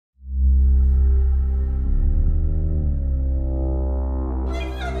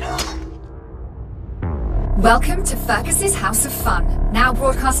Welcome to FUNHOUSE's House of Fun, now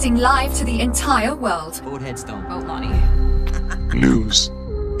broadcasting live to the entire world. Vote headstone. Vote Lonnie. News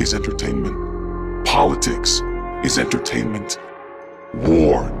is entertainment. Politics is entertainment.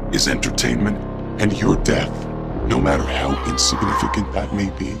 War is entertainment. And your death, no matter how insignificant that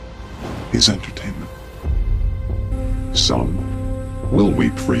may be, is entertainment. Some will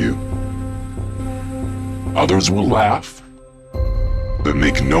weep for you. Others will laugh. But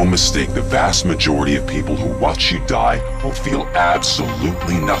make no mistake, the vast majority of people who watch you die will feel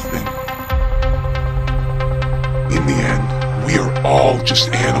absolutely nothing. In the end, we are all just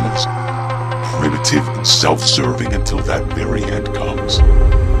animals, primitive and self-serving until that very end comes.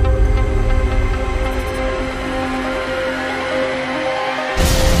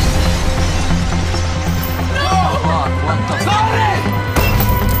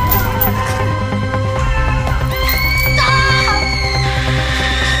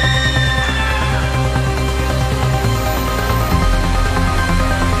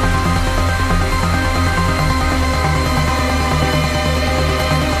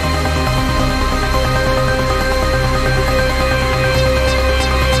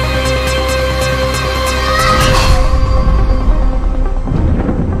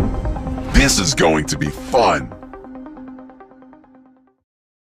 This is going to be fun.